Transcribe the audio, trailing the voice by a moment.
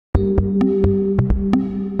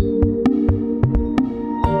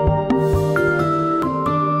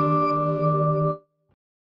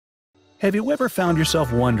Have you ever found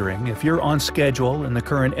yourself wondering if you're on schedule in the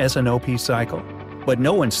current S&OP cycle, but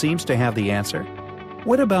no one seems to have the answer?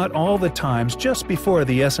 What about all the times just before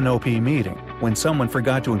the S&OP meeting when someone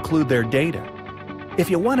forgot to include their data?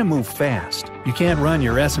 If you want to move fast, you can't run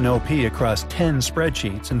your S&OP across 10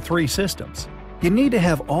 spreadsheets and 3 systems. You need to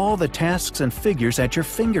have all the tasks and figures at your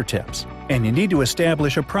fingertips, and you need to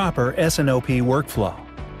establish a proper S&OP workflow.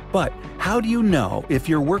 But how do you know if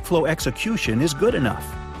your workflow execution is good enough?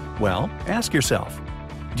 Well, ask yourself,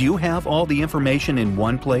 do you have all the information in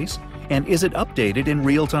one place, and is it updated in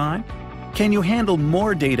real time? Can you handle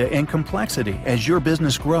more data and complexity as your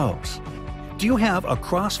business grows? Do you have a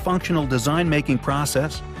cross-functional design-making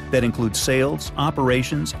process that includes sales,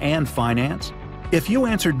 operations, and finance? If you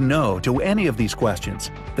answered no to any of these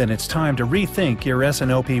questions, then it's time to rethink your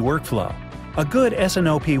S&OP workflow. A good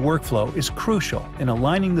S&OP workflow is crucial in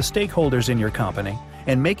aligning the stakeholders in your company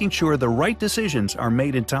and making sure the right decisions are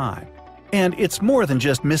made in time. And it's more than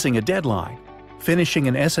just missing a deadline. Finishing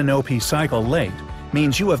an S&OP cycle late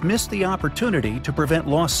means you have missed the opportunity to prevent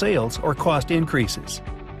lost sales or cost increases.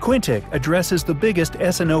 Quintiq addresses the biggest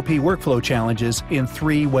S&OP workflow challenges in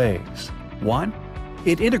 3 ways. 1.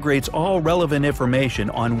 It integrates all relevant information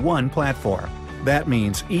on one platform. That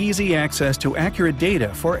means easy access to accurate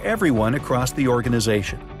data for everyone across the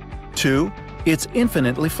organization. 2. It's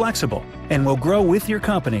infinitely flexible and will grow with your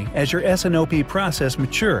company as your S&OP process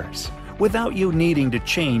matures, without you needing to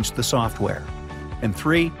change the software. And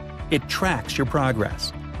 3. It tracks your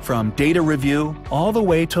progress. From data review all the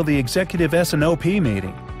way till the executive S&OP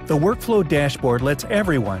meeting, the workflow dashboard lets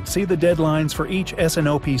everyone see the deadlines for each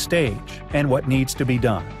S&OP stage and what needs to be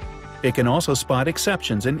done. It can also spot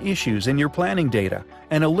exceptions and issues in your planning data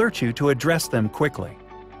and alert you to address them quickly.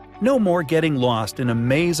 No more getting lost in a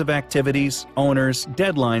maze of activities, owners,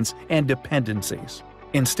 deadlines, and dependencies.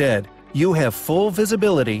 Instead, you have full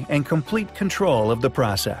visibility and complete control of the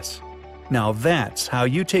process. Now that's how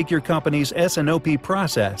you take your company's S&OP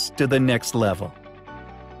process to the next level.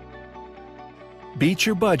 Beat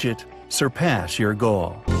your budget, surpass your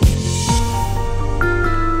goal.